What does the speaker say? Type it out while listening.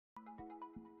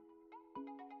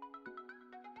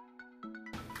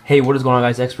Hey, what is going on,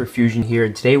 guys? Expert Fusion here,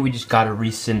 and today we just got a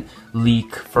recent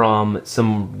leak from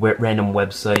some random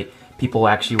website. People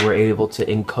actually were able to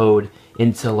encode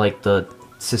into like the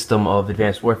system of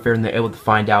Advanced Warfare, and they're able to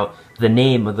find out the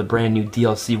name of the brand new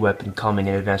DLC weapon coming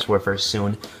in Advanced Warfare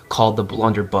soon, called the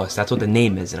Blunderbuss. That's what the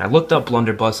name is. And I looked up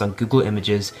Blunderbuss on Google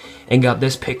Images and got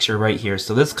this picture right here.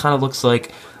 So this kind of looks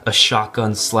like a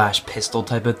shotgun slash pistol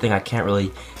type of thing. I can't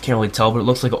really tell, but it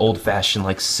looks like an old-fashioned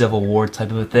like Civil War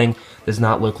type of a thing. Does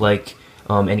not look like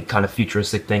any kind of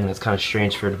futuristic thing. That's kind of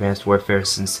strange for Advanced Warfare,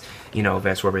 since, you know,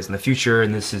 Advanced Warfare is in the future,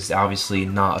 and this is obviously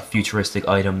not a futuristic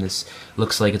item. This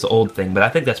looks like it's an old thing, but I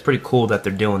think that's pretty cool that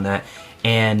they're doing that.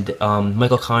 And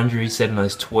Michael Condrey said on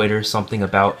his Twitter something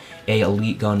about a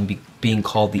elite gun being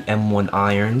called the M1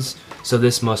 Irons. So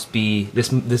this must be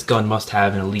this gun must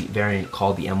have an elite variant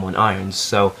called the M1 Irons.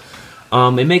 So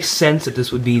it makes sense that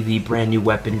this would be the brand new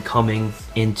weapon coming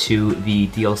into the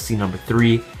DLC number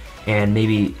 3. And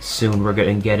maybe soon we're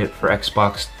going to get it for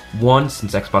Xbox One,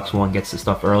 since Xbox One gets the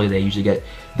stuff early. They usually get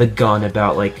the gun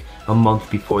about like a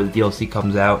month before the DLC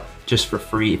comes out, just for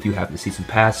free if you have the season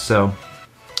pass. So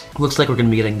looks like we're going to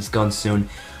be getting this gun soon.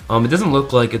 It doesn't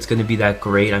look like it's going to be that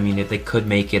great. I mean, if they could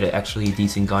make it actually a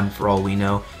decent gun for all we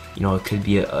know, you know, it could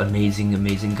be an amazing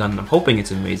gun. I'm hoping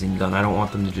it's an amazing gun. I don't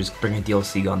want them to just bring a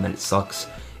DLC gun that it sucks.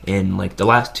 And like the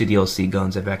last 2 DLC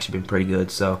guns have actually been pretty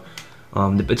good. So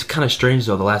it's kind of strange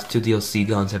though. The last 2 DLC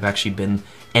guns have actually been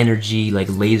energy, like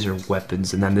laser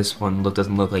weapons, and then this one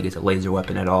doesn't look like it's a laser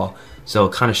weapon at all. So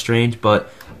kind of strange,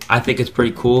 but I think it's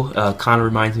pretty cool. Kind of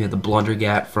reminds me of the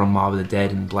Blundergat from Mob of the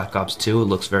Dead and Black Ops 2. It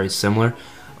looks very similar.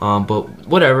 But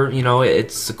whatever, you know,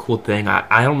 it's a cool thing.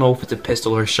 I don't know if it's a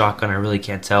pistol or a shotgun. I really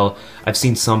can't tell. I've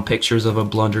seen some pictures of a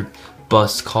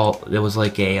Blunderbuss called. It was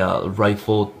like a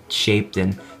rifle shaped,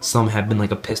 and some have been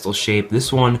like a pistol shape.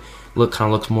 This one kind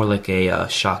of looks more like a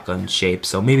shotgun shape.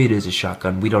 So maybe it is a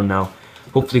shotgun. We don't know.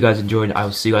 Hopefully you guys enjoyed. I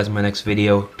will see you guys in my next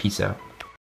video. Peace out.